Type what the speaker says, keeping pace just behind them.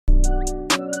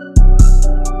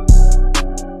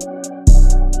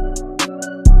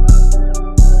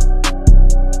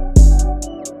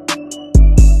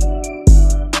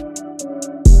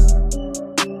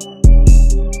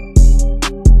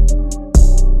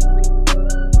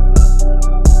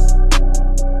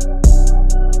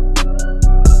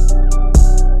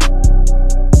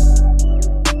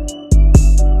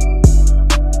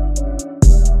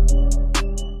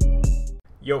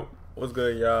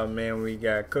y'all, man. We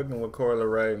got cooking with Coi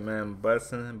Leray, man.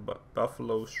 Bussin,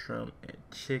 buffalo shrimp and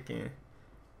chicken.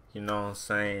 You know what I'm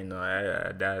saying? Like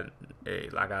I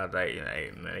was like,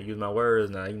 hey, man, I use my words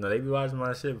now. You know, they be watching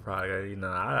my shit probably. You know,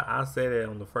 I said it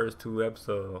on the first 2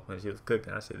 episodes when she was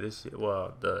cooking. I said this shit,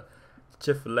 well, the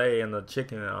Chick-fil-A and the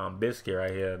chicken biscuit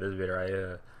right here, this bit right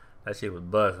here, that shit was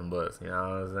bussin'. You know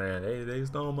what I'm saying? They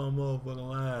stole my motherfucking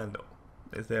line though.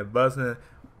 They said bussin',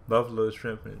 buffalo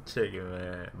shrimp and chicken,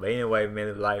 man. But anyway, man,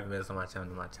 it's life, man. So my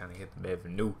channel, hit the bell if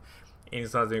you're new. Any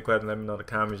songs, any questions, let me know in the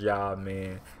comments, y'all,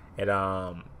 man. And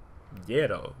yeah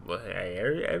though, but hey,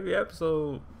 every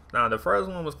episode. Now the first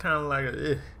one was kind of like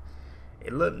it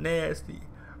looked nasty,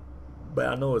 but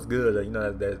I know it's good. You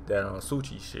know that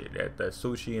sushi shit, that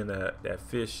sushi and that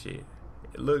fish shit.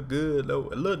 It looked good though.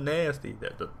 It looked nasty.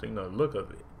 The look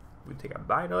of it. We take a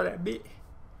bite of that bit.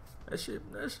 That shit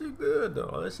good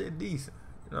though. That shit decent.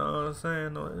 You know what I'm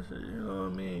saying? Though, that shit, you know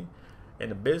what I mean?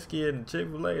 And the biscuit and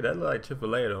Chick-fil-A, that look like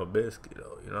Chick-fil-A though, biscuit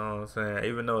though. You know what I'm saying?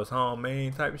 Even though it's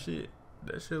homemade type shit,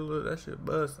 that shit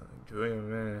busting. You feel me,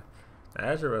 man? Now,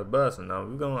 that shit was busting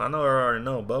though. I know I already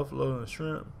know buffalo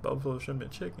shrimp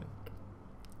and chicken.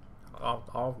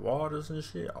 Off waters and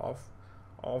shit, off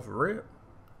rip.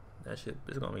 That shit,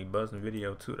 it's gonna be busting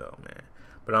video too though, man.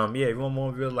 But yeah, if you want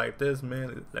more videos like this,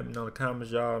 man, let me know in the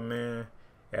comments, y'all, man.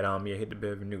 And yeah, hit the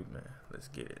bell if you're new, man. Let's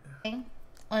get it.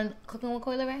 On Cooking with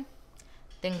Coi Leray,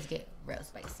 things get real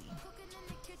spicy.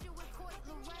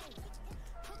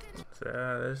 So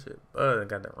that shit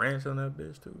got the ranch on that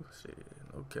bitch too. Shit,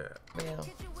 no cap. Real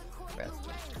spicy.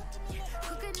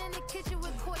 Cooking in the kitchen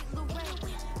with Coi Leray.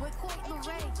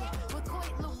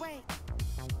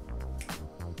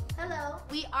 Hello,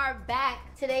 we are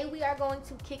back. Today we are going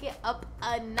to kick it up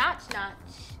a notch.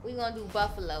 We're gonna do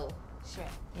buffalo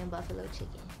shrimp and buffalo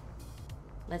chicken.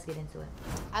 Let's get into it.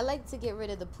 I like to get rid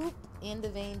of the poop and the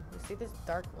vein. You see this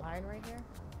dark line right here?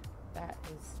 That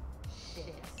is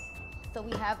it. So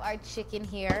we have our chicken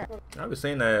here. I was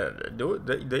saying that. Do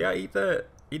y'all eat that?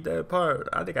 Eat that part?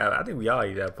 I think we all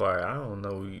eat that part. I don't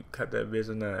know. We cut that bitch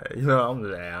or not. You know, I'm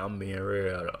being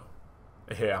real though.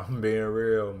 Yeah, I'm being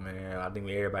real, man. I think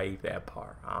everybody eat that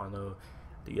part. I don't know.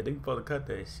 I think we supposed to cut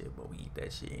that shit, but we eat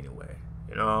that shit anyway.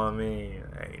 You know what I mean?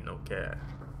 Hey, no cap,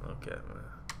 man.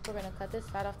 We're gonna cut this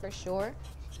fat off for sure,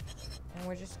 and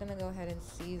we're just gonna go ahead and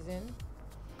season.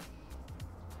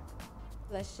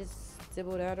 Let's just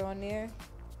dibble that on there.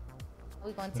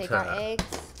 We're gonna take our eggs.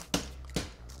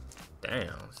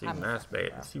 Damn, she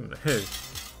masturbated. She went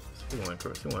ballistic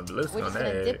We're on just that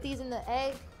gonna egg. dip these in the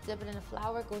egg, dip it in the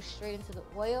flour, go straight into the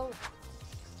oil.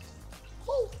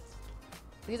 Woo!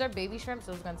 These are baby shrimp,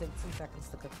 so it's gonna take 2 seconds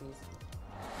to cook these.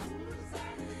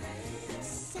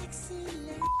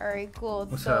 Alright, cool.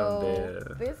 What's so up,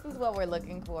 there? this is what we're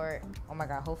looking for. Oh my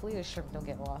god, hopefully the shrimp don't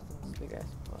get lost in this big ass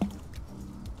pot.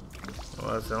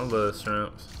 Oh, that's some little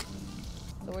shrimps.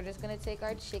 So we're just gonna take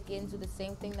our chicken, do the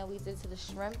same thing that we did to the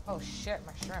shrimp. Oh shit,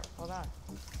 my shrimp. Hold on.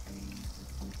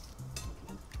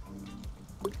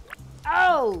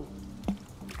 Oh!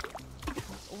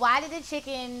 Why did the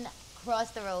chicken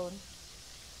cross the road?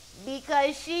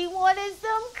 Because she wanted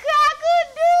some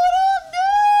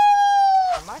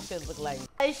cock-a-doodle-doo! My shit look like...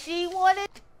 She wanted...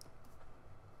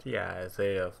 She high as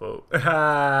hell, folks.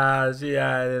 She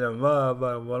high in a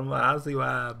motherfucker. I see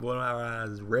why one of my eyes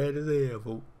is red as hell,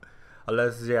 folks.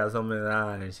 Unless she got something in the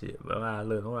eye and shit. But my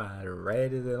look, my eyes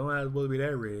red as hell. My eyes supposed to be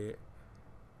that red.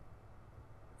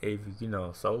 If you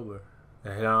know, sober.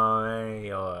 You know what I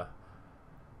mean? Or,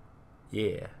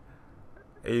 yeah.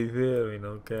 You feel me?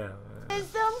 No cap, man.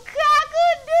 Some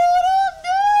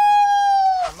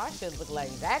cock-a-doodle-doo! My shit look like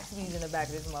Zaxby's in the back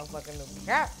of this motherfucking new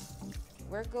cap.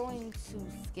 We're going to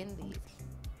skin these.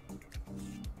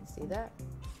 See that?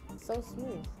 So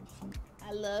smooth.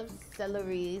 I love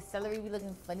celery. Celery be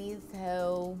looking funny as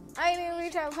hell. I ain't even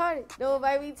reach out party.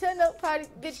 Nobody turn up party.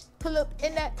 Bitch, pull up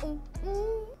in that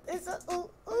It's a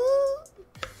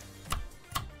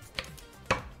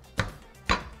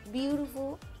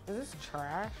Beautiful. Is this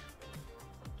trash?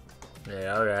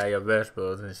 Yeah, I got your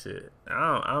vegetables and shit.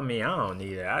 I don't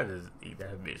need it. I just eat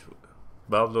that bitch with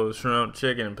buffalo shrimp,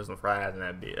 chicken, and put some fries in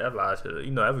that bitch. That's why I should,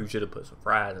 you know, that's what you should have put some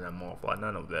fries in that motherfucker.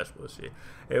 Not no vegetable shit.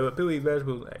 Hey, when people eat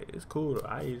vegetables, hey, it's cool though.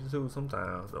 I eat it too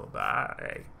sometimes though.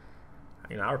 But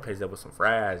you know, I replace that with some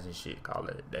fries and shit. Call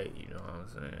it a day. You know what I'm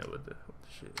saying? With the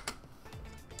shit.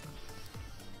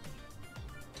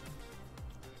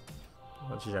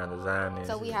 What you trying to design this?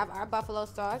 So we have our buffalo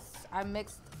sauce. I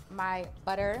mixed my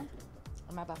butter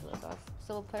and my buffalo sauce.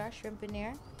 So we'll put our shrimp in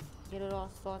there, get it all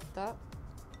sauced up,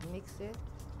 mix it, and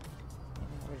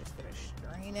then we're just gonna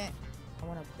strain it. I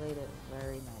want to plate it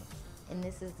very nice. And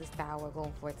this is the style we're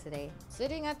going for today.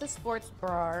 Sitting at the sports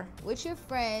bar with your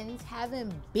friends,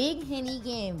 having big Henny,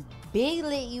 getting big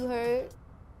lit, you heard?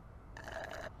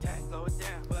 Henny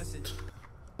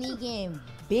getting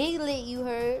big lit, you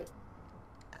heard?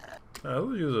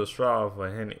 Who use a straw for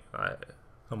Henny? Like,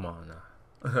 come on now.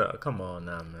 Come on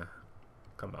now, man.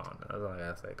 Come on now. That's all I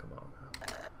gotta say. Come on now.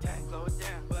 Yeah.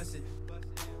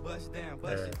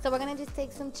 So we're gonna just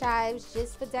take some chives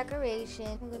just for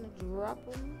decoration. I'm gonna drop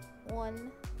them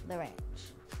on the ranch.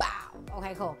 Bow.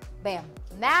 Okay, cool. Bam.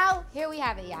 Now, here we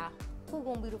have it, y'all. Who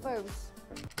gonna be the first?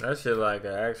 That shit like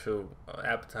an actual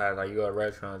appetizer. Like you go to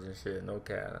restaurants and shit. No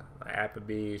cap. Like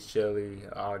Applebee's, Chili,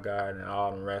 Olive Garden,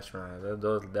 all them restaurants.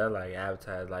 They're like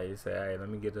appetizers. Like you say, hey, let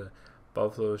me get the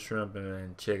buffalo shrimp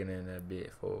and chicken in that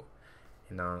bit for.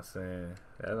 You know what I'm saying?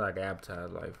 That's like appetizer,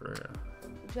 like for real.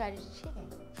 You try this chicken.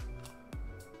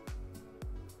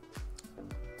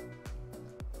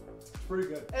 It's pretty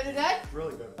good. Is it good? It's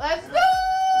really good. Let's do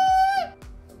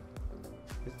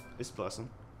it! It's Bussin.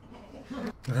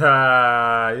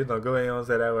 You know, go ahead and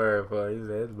say that word for you.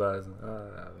 Said it's buzzing. Oh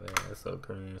man, that's so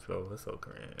cringe, bro. It's so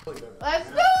cringe. Really good. Let's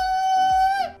do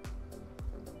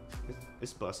it!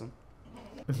 It's Bussin.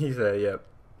 He said, "Yep."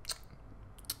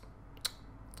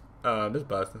 It's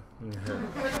busting.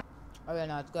 Oh yeah,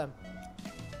 no, it's good.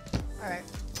 All right.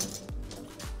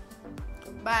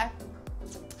 Bye.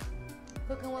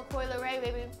 Cooking with Coi Leray,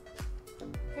 baby.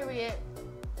 Period.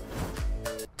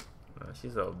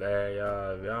 She's so bad,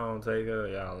 y'all. If y'all don't take her,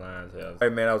 y'all lying to us. Hey,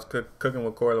 man, I was cooking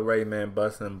with Coi Leray, man,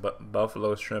 busting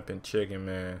buffalo shrimp and chicken,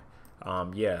 man.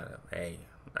 Yeah, hey,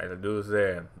 like the dude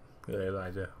said, they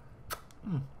like that.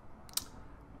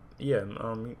 Yeah, it's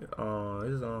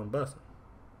busting.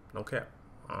 No cap.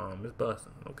 It's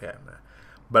busting. No cap, man.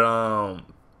 But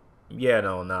yeah,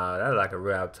 no, nah, that's like a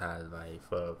real appetizer, like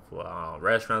for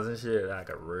restaurants and shit. Like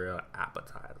a real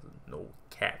appetizer. No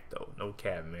cap though. No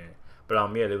cap, man. But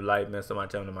yeah, they like, man, so my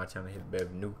channel, hit the bell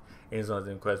if you're new. Any songs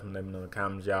in question, let me know in the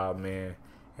comments, y'all, man.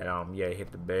 And yeah,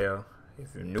 hit the bell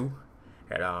if you're new.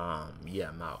 And yeah,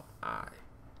 I'm out. Alright.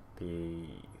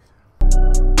 Peace.